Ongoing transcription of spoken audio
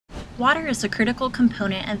Water is a critical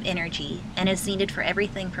component of energy and is needed for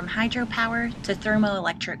everything from hydropower to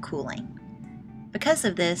thermoelectric cooling. Because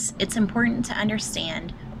of this, it's important to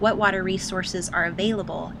understand what water resources are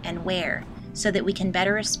available and where, so that we can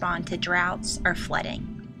better respond to droughts or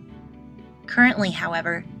flooding. Currently,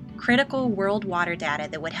 however, critical world water data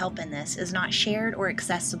that would help in this is not shared or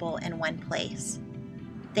accessible in one place.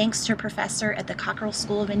 Thanks to a professor at the Cockrell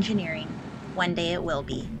School of Engineering, one day it will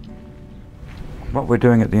be. What we're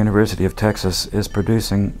doing at the University of Texas is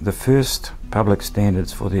producing the first public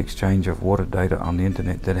standards for the exchange of water data on the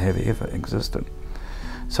internet that have ever existed.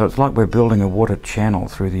 So it's like we're building a water channel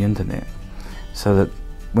through the internet, so that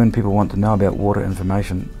when people want to know about water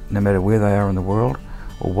information, no matter where they are in the world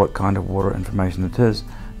or what kind of water information it is,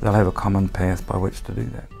 they'll have a common path by which to do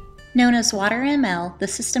that. Known as WaterML, the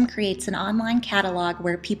system creates an online catalog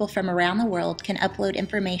where people from around the world can upload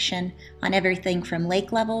information on everything from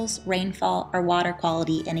lake levels, rainfall, or water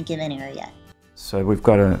quality in a given area. So we've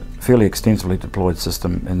got a fairly extensively deployed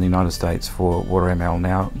system in the United States for WaterML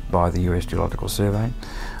now by the US Geological Survey.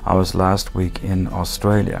 I was last week in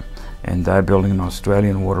Australia, and they're building an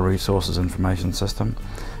Australian water resources information system,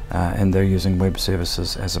 and they're using web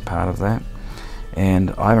services as a part of that.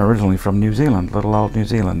 And I'm originally from New Zealand, little old New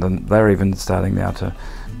Zealand, and they're even starting now to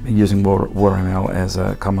be using WaterML as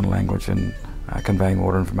a common language in conveying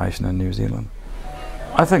water information in New Zealand.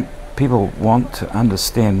 I think people want to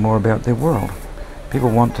understand more about their world. People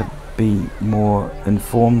want to be more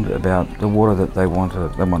informed about the water that they want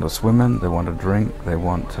to swim in, they want to drink, they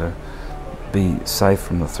want to be safe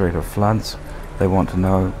from the threat of floods. They want to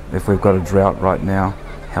know if we've got a drought right now,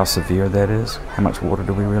 how severe that is, how much water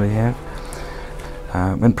do we really have.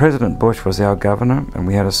 When President Bush was our governor and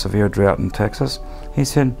we had a severe drought in Texas, he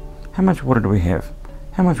said, how much water do we have?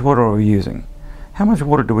 How much water are we using? How much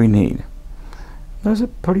water do we need? Those are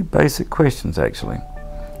pretty basic questions, actually.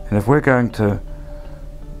 And if we're going to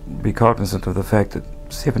be cognizant of the fact that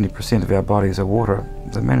 70% of our bodies are water,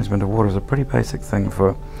 the management of water is a pretty basic thing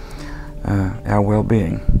for our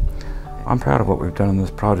well-being. I'm proud of what we've done in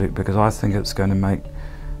this project because I think it's going to make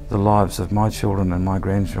the lives of my children and my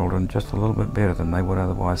grandchildren just a little bit better than they would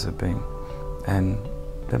otherwise have been. And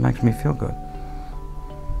that makes me feel good.